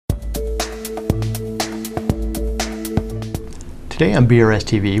Today on BRS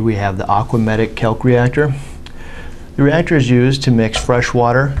TV we have the Aquamedic Kalk Reactor. The reactor is used to mix fresh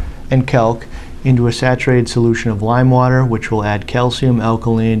water and kalk into a saturated solution of lime water, which will add calcium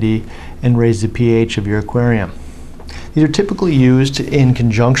alkalinity and raise the pH of your aquarium. These are typically used in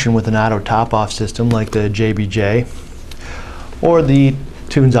conjunction with an auto top-off system like the JBJ or the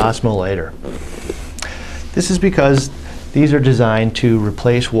Tunes Osmolator. This is because these are designed to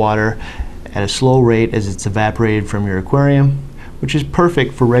replace water at a slow rate as it's evaporated from your aquarium, which is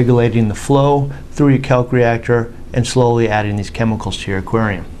perfect for regulating the flow through your kalk reactor and slowly adding these chemicals to your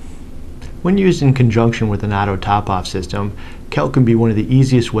aquarium. When used in conjunction with an auto top-off system, kalk can be one of the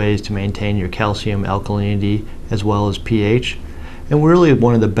easiest ways to maintain your calcium alkalinity as well as pH, and really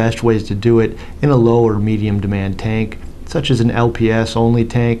one of the best ways to do it in a low or medium demand tank, such as an LPS only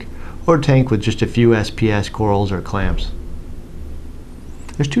tank or a tank with just a few SPS corals or clamps.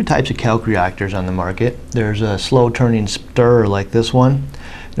 There's two types of kalk reactors on the market. There's a slow turning stirrer like this one.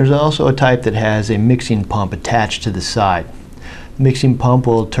 There's also a type that has a mixing pump attached to the side. The mixing pump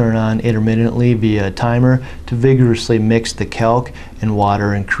will turn on intermittently via a timer to vigorously mix the kalk and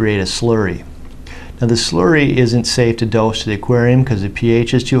water and create a slurry. Now the slurry isn't safe to dose to the aquarium because the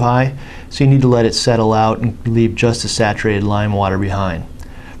pH is too high, so you need to let it settle out and leave just the saturated lime water behind.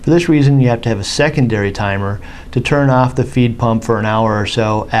 For this reason, you have to have a secondary timer to turn off the feed pump for an hour or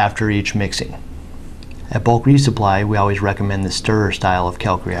so after each mixing. At bulk resupply, we always recommend the stirrer style of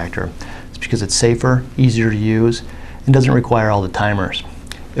kalk reactor. It's because it's safer, easier to use, and doesn't require all the timers.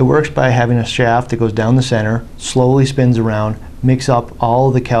 It works by having a shaft that goes down the center, slowly spins around, mix up all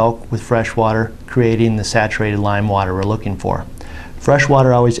of the kalk with fresh water, creating the saturated lime water we're looking for. Fresh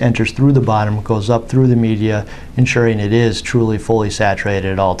water always enters through the bottom, goes up through the media, ensuring it is truly fully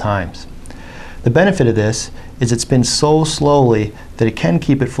saturated at all times. The benefit of this is it spins so slowly that it can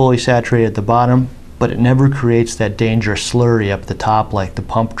keep it fully saturated at the bottom, but it never creates that dangerous slurry up the top like the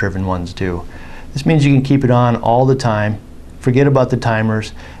pump-driven ones do. This means you can keep it on all the time, forget about the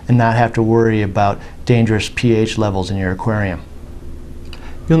timers, and not have to worry about dangerous pH levels in your aquarium.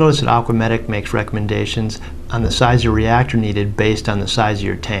 You'll notice that Aquamedic makes recommendations on the size of reactor needed based on the size of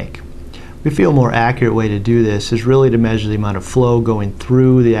your tank. We feel a more accurate way to do this is really to measure the amount of flow going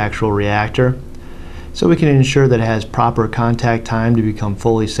through the actual reactor, so we can ensure that it has proper contact time to become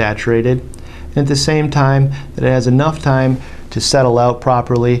fully saturated, and at the same time that it has enough time to settle out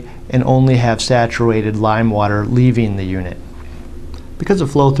properly and only have saturated lime water leaving the unit. Because the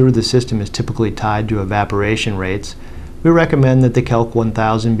flow through the system is typically tied to evaporation rates, we recommend that the Kalk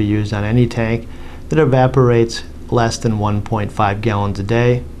 1000 be used on any tank that evaporates less than 1.5 gallons a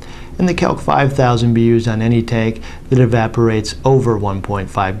day, and the Kalk 5000 be used on any tank that evaporates over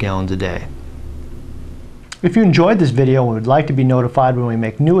 1.5 gallons a day. If you enjoyed this video and would like to be notified when we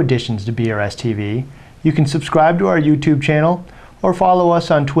make new additions to BRS TV, you can subscribe to our YouTube channel or follow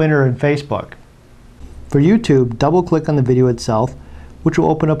us on Twitter and Facebook. For YouTube, double-click on the video itself, which will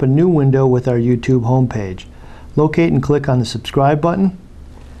open up a new window with our YouTube homepage. Locate and click on the subscribe button.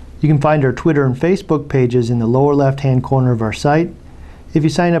 You can find our Twitter and Facebook pages in the lower left-hand corner of our site. If you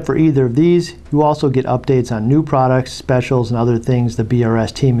sign up for either of these, you also get updates on new products, specials, and other things the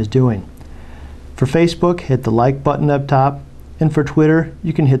BRS team is doing. For Facebook, hit the like button up top, and for Twitter,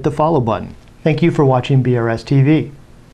 you can hit the follow button. Thank you for watching BRS TV.